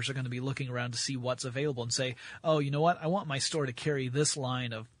retailers are going to be looking around to see what's available and say, oh, you know what? I want my store to carry this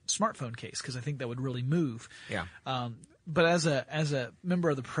line of smartphone case because I think that would really move. Yeah. But as a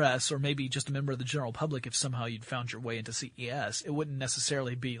member of the press, or maybe just a member of the general public, if somehow you'd found your way into CES, it wouldn't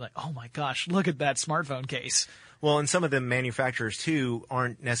necessarily be like, oh my gosh, look at that smartphone case. Well, and some of the manufacturers, too,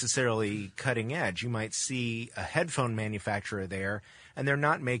 aren't necessarily cutting edge. You might see a headphone manufacturer there, and they're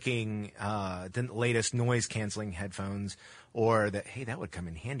not making the latest noise-canceling headphones, or that would come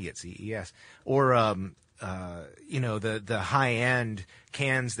in handy at CES, or the high-end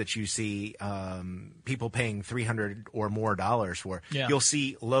cans that you see people paying $300 or more for. Yeah. You'll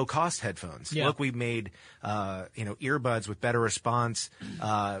see low-cost headphones. Yeah. Look, we've made earbuds with better response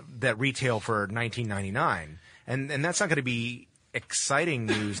that retail for $19.99. And that's not going to be exciting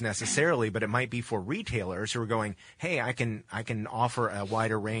news necessarily, but it might be for retailers who are going, hey, I can offer a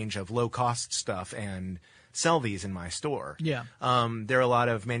wider range of low cost stuff and sell these in my store. Yeah. There are a lot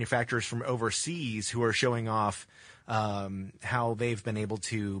of manufacturers from overseas who are showing off how they've been able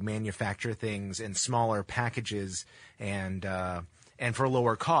to manufacture things in smaller packages and for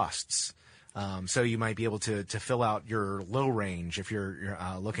lower costs. So you might be able to fill out your low range if you're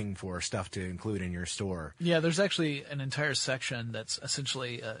looking for stuff to include in your store. Yeah, there's actually an entire section that's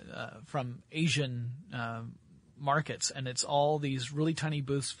essentially from Asian markets, and it's all these really tiny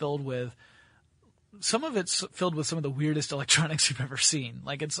booths filled with. Some of it's filled with some of the weirdest electronics you've ever seen.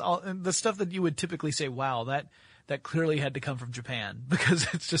 Like, it's all the stuff that you would typically say, wow, that clearly had to come from Japan, because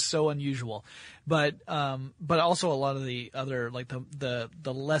it's just so unusual. But also a lot of the other, like the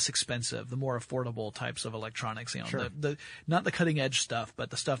less expensive, the more affordable types of electronics, Sure. the not the cutting edge stuff, but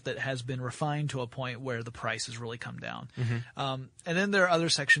the stuff that has been refined to a point where the price has really come down. Mm-hmm. And then there are other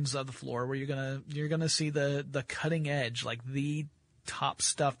sections of the floor where you're gonna see the cutting edge, like the top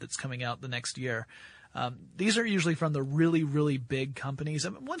stuff that's coming out the next year. These are usually from the really, really big companies.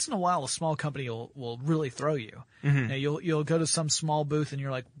 I mean, once in a while, a small company will really throw you. Mm-hmm. Now, you'll go to some small booth and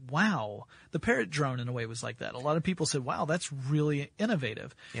you're like, wow. The Parrot drone, in a way, was like that. A lot of people said, wow, that's really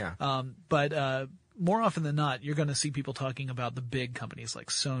innovative. Yeah. But more often than not, you're going to see people talking about the big companies like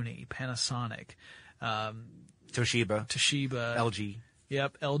Sony, Panasonic, Toshiba, LG.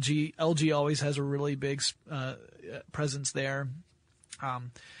 Yep, LG always has a really big presence there.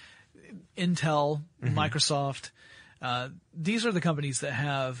 Intel, Mm-hmm. Microsoft, these are the companies that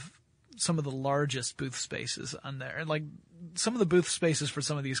have some of the largest booth spaces on there. And like, some of the booth spaces for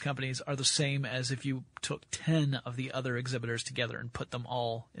some of these companies are the same as if you took 10 of the other exhibitors together and put them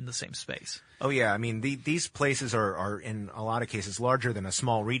all in the same space. Oh yeah, I mean these places are in a lot of cases larger than a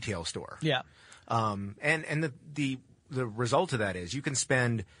small retail store. Yeah. And the result of that is you can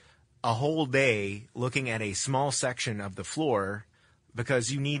spend a whole day looking at a small section of the floor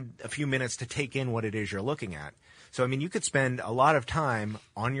because you need a few minutes to take in what it is you're looking at. So, I mean, you could spend a lot of time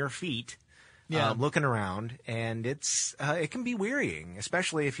on your feet looking around, and it can be wearying,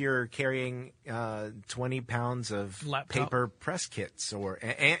 especially if you're carrying 20 pounds of paper press kits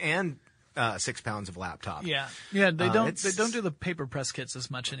and 6 pounds of laptop. Yeah. Yeah, they don't do the paper press kits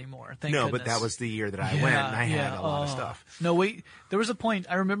as much anymore. Thank goodness. But that was the year that I went, and I had a lot of stuff. No, wait, there was a point,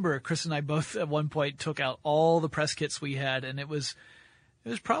 I remember Chris and I both at one point took out all the press kits we had, and it was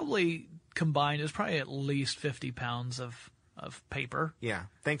probably combined, it was probably at least 50 pounds of paper. Yeah.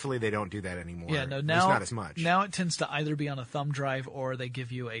 Thankfully they don't do that anymore. Yeah, no, now, not as much. Now it tends to either be on a thumb drive or they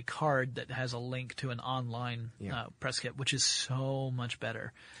give you a card that has a link to an online press kit, which is so much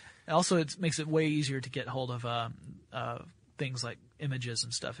better. Also, it makes it way easier to get hold of things like images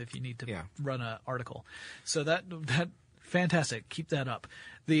and stuff if you need to run an article. So that fantastic. Keep that up.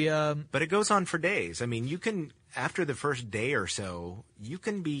 But it goes on for days. I mean, you can, after the first day or so, you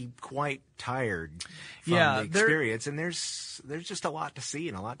can be quite tired from the experience, and there's just a lot to see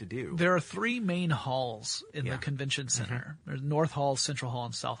and a lot to do. There are 3 main halls in the convention center. Mm-hmm. There's North Hall, Central Hall,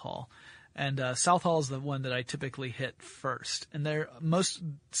 and South Hall. And South Hall is the one that I typically hit first. And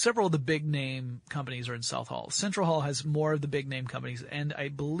several of the big name companies are in South Hall. Central Hall has more of the big name companies, and I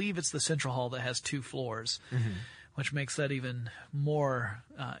believe it's the Central Hall that has 2 floors. Mm-hmm. Which makes that even more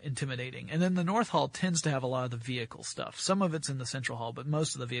intimidating. And then the North Hall tends to have a lot of the vehicle stuff. Some of it's in the Central Hall, but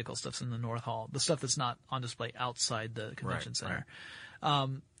most of the vehicle stuff's in the North Hall. The stuff that's not on display outside the convention center. Right.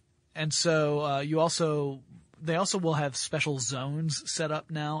 And so they also will have special zones set up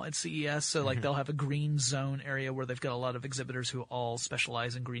now at CES. So like they'll have a green zone area where they've got a lot of exhibitors who all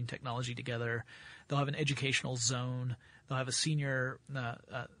specialize in green technology together. They'll have an educational zone. They'll have a senior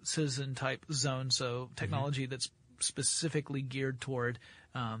citizen type zone. So technology that's specifically geared toward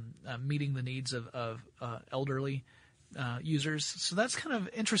meeting the needs of elderly users. So that's kind of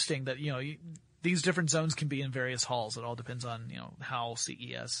interesting that, these different zones can be in various halls. It all depends on, how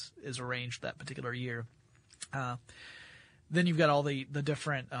CES is arranged that particular year. Then you've got all the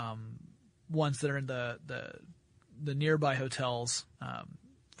different ones that are in the nearby hotels.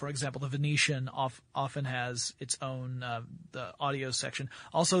 For example, the Venetian often has its own the audio section.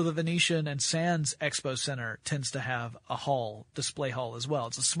 Also, the Venetian and Sands Expo Center tends to have a display hall as well.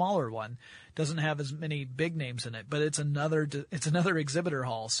 It's a smaller one, doesn't have as many big names in it, but it's another exhibitor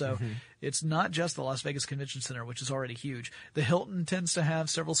hall. So it's not just the Las Vegas Convention Center, which is already huge. The Hilton tends to have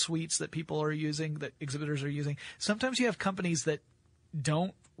several suites that people are using, that exhibitors are using. Sometimes you have companies that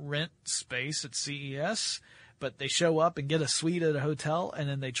don't rent space at CES, but they show up and get a suite at a hotel, and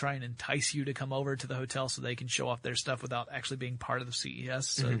then they try and entice you to come over to the hotel so they can show off their stuff without actually being part of the CES.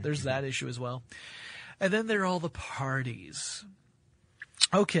 So there's that issue as well. And then there are all the parties.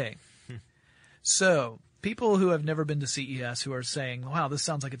 Okay. So people who have never been to CES who are saying, wow, this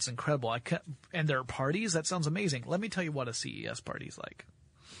sounds like it's incredible. And there are parties? That sounds amazing. Let me tell you what a CES party is like.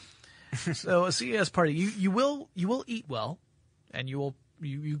 So a CES party, you will eat well, and you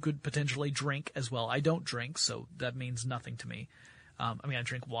could potentially drink as well. I don't drink, so that means nothing to me. I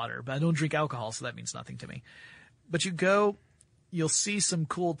drink water, but I don't drink alcohol, so that means nothing to me. But you go, you'll see some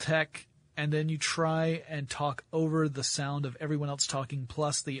cool tech, and then you try and talk over the sound of everyone else talking,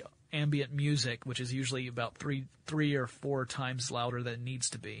 plus the ambient music, which is usually about three or four times louder than it needs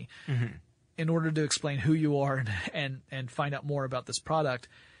to be, in order to explain who you are and find out more about this product.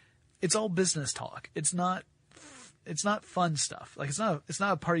 It's all business talk. It's not fun stuff. Like it's not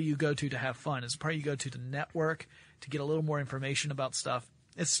a party you go to have fun. It's a party you go to network, to get a little more information about stuff.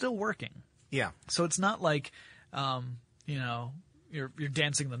 It's still working. Yeah. So it's not like, you're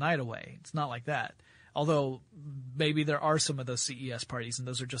dancing the night away. It's not like that. Although maybe there are some of those CES parties, and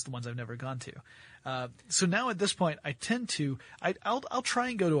those are just the ones I've never gone to. So now at this point, I tend to I'll try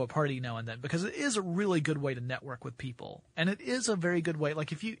and go to a party now and then, because it is a really good way to network with people, and it is a very good way.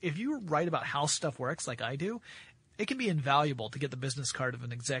 Like if you write about how stuff works, like I do, it can be invaluable to get the business card of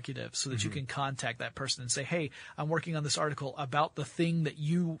an executive so that you can contact that person and say, hey, I'm working on this article about the thing that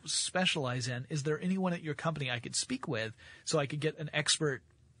you specialize in. Is there anyone at your company I could speak with so I could get an expert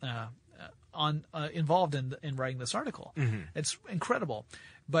involved in writing this article? It's incredible.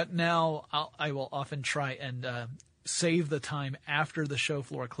 But now I will often try and save the time after the show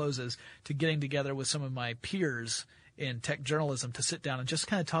floor closes to getting together with some of my peers in tech journalism to sit down and just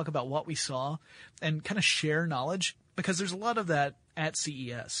kind of talk about what we saw and kind of share knowledge, because there's a lot of that at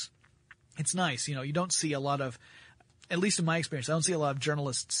CES. It's nice. You don't see a lot of, at least in my experience, I don't see a lot of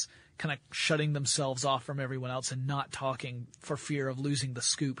journalists kind of shutting themselves off from everyone else and not talking for fear of losing the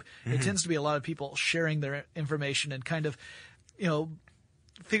scoop. It tends to be a lot of people sharing their information and kind of,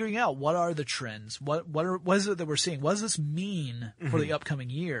 figuring out what are the trends, what is it that we're seeing, what does this mean for the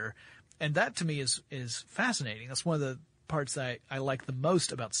upcoming year, and that to me is fascinating. That's one of the parts that I like the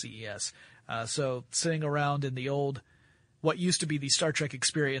most about CES. So sitting around in the old, what used to be the Star Trek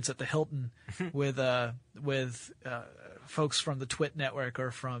experience at the Hilton with folks from the TWiT network or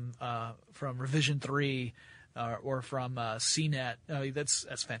from Revision 3 or from CNET.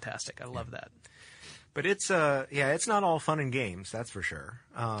 That's fantastic. I love that. But it's not all fun and games, that's for sure.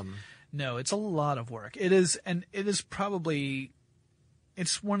 No, it's a lot of work. It is, and it is probably,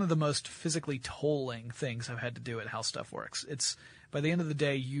 it's one of the most physically tolling things I've had to do at How Stuff Works. It's, by the end of the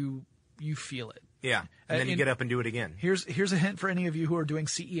day, you feel it. Yeah, and then you get up and do it again. Here's a hint for any of you who are doing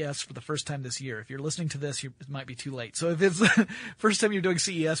CES for the first time this year. If you're listening to this, it might be too late. So if it's first time you're doing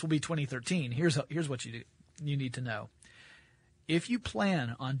CES will be 2013. Here's what you need to know. If you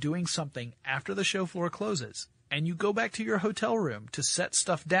plan on doing something after the show floor closes and you go back to your hotel room to set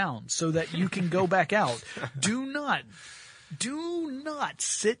stuff down so that you can go back out, do not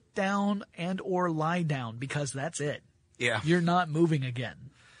sit down and or lie down, because that's it. Yeah. You're not moving again.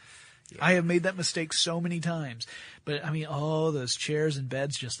 Yeah. I have made that mistake so many times. But those chairs and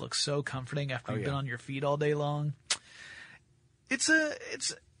beds just look so comforting after you've been on your feet all day long. It's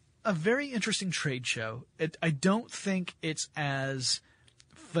a very interesting trade show. I don't think it's as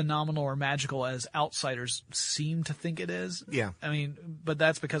phenomenal or magical as outsiders seem to think it is. Yeah. But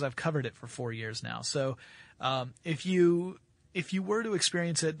that's because I've covered it for 4 years now. So, if you were to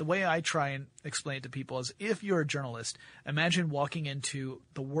experience it, the way I try and explain it to people is, if you're a journalist, imagine walking into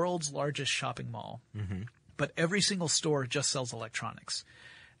the world's largest shopping mall, but every single store just sells electronics.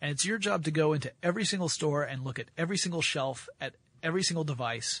 And it's your job to go into every single store and look at every single shelf, at every single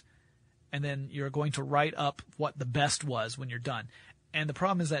device, and then you're going to write up what the best was when you're done. And the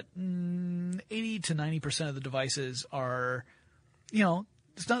problem is that 80 to 90% of the devices are,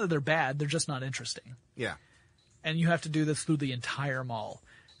 it's not that they're bad, they're just not interesting. Yeah. And you have to do this through the entire mall.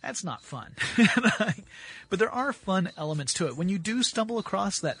 That's not fun. But there are fun elements to it. When you do stumble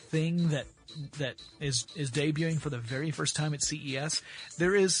across that thing that is debuting for the very first time at CES,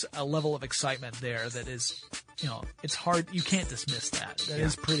 there is a level of excitement there that is, it's hard. You can't dismiss that. That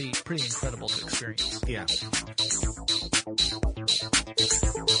is pretty incredible to experience. Yeah.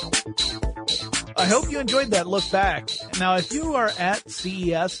 I hope you enjoyed that look back. Now, if you are at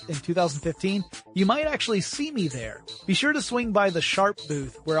CES in 2015, you might actually see me there. Be sure to swing by the Sharp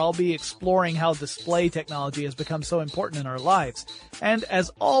booth, where I'll be exploring how display technology has become so important in our lives. And as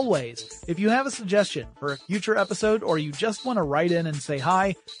always, if you have a suggestion for a future episode, or you just want to write in and say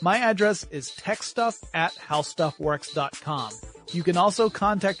hi, my address is techstuff@howstuffworks.com. You can also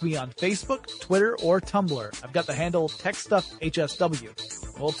contact me on Facebook, Twitter, or Tumblr. I've got the handle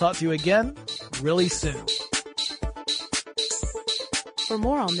TechStuffHSW. We'll talk to you again really soon. For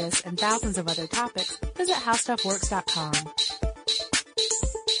more on this and thousands of other topics, visit howstuffworks.com.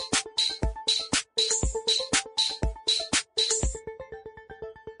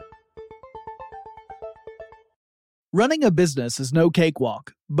 Running a business is no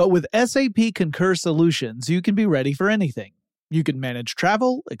cakewalk, but with SAP Concur Solutions, you can be ready for anything. You can manage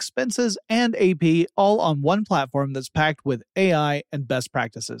travel, expenses, and AP all on one platform that's packed with AI and best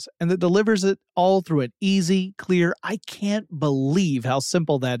practices, and that delivers it all through an easy, clear, I can't believe how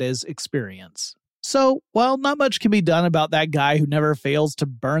simple that is experience. So, while not much can be done about that guy who never fails to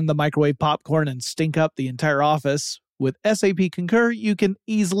burn the microwave popcorn and stink up the entire office, with SAP Concur, you can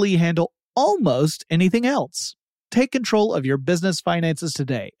easily handle almost anything else. Take control of your business finances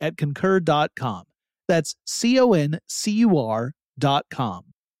today at Concur.com. That's CONCUR.com.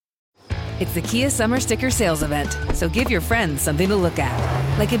 It's the Kia Summer Sticker Sales Event, so give your friends something to look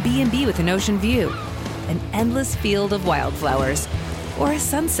at. Like a B&B with an ocean view, an endless field of wildflowers, or a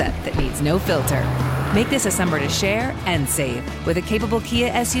sunset that needs no filter. Make this a summer to share and save with a capable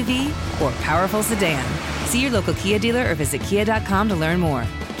Kia SUV or powerful sedan. See your local Kia dealer or visit kia.com to learn more.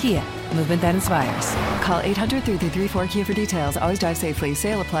 Kia, movement that inspires. Call 800-3334-KIA for details. Always drive safely.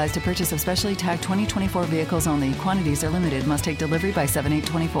 Sale applies to purchase of specially tagged 2024 vehicles only. Quantities are limited. Must take delivery by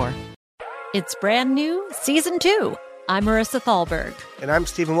 7/8/24. It's brand new, Season 2. I'm Marissa Thalberg. And I'm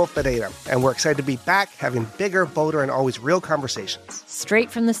Stephen Wolf-Bedeta. And we're excited to be back having bigger, bolder, and always real conversations. Straight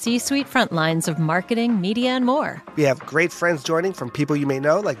from the C-suite front lines of marketing, media, and more. We have great friends joining from people you may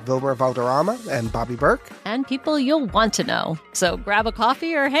know, like Wilmer Valderrama and Bobby Burke. And people you'll want to know. So grab a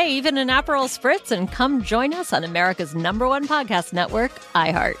coffee or, hey, even an Aperol Spritz and come join us on America's #1 podcast network,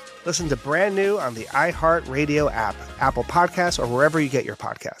 iHeart. Listen to brand new on the iHeart Radio app, Apple Podcasts, or wherever you get your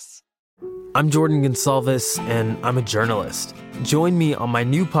podcasts. I'm Jordan Gonsalves, and I'm a journalist. Join me on my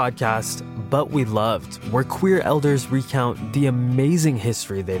new podcast, But We Loved, where queer elders recount the amazing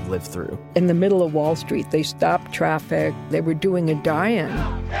history they've lived through. In the middle of Wall Street, they stopped traffic. They were doing a die-in.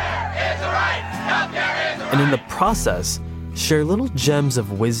 And in the process, share little gems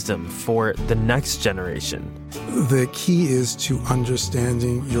of wisdom for the next generation. The key is to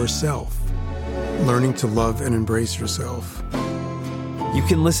understanding yourself, learning to love and embrace yourself. You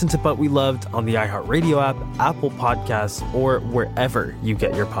can listen to But We Loved on the iHeartRadio app, Apple Podcasts, or wherever you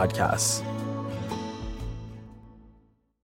get your podcasts.